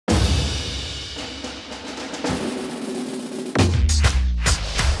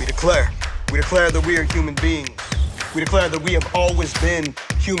declare. We declare that we are human beings. We declare that we have always been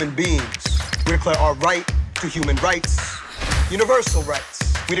human beings. We declare our right to human rights, universal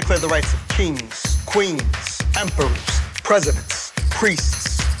rights. We declare the rights of kings, queens, emperors, presidents,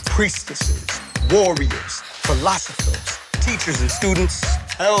 priests, priestesses, warriors, philosophers, teachers and students,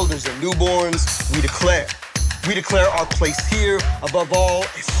 elders and newborns. We declare. We declare our place here, above all,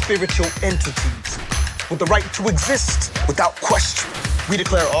 as spiritual entities, with the right to exist without question. We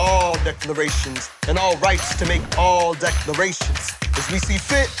declare all declarations and all rights to make all declarations as we see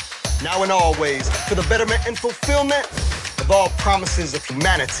fit, now and always, for the betterment and fulfillment of all promises of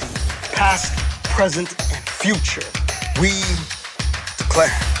humanity, past, present, and future. We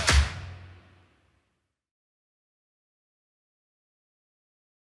declare.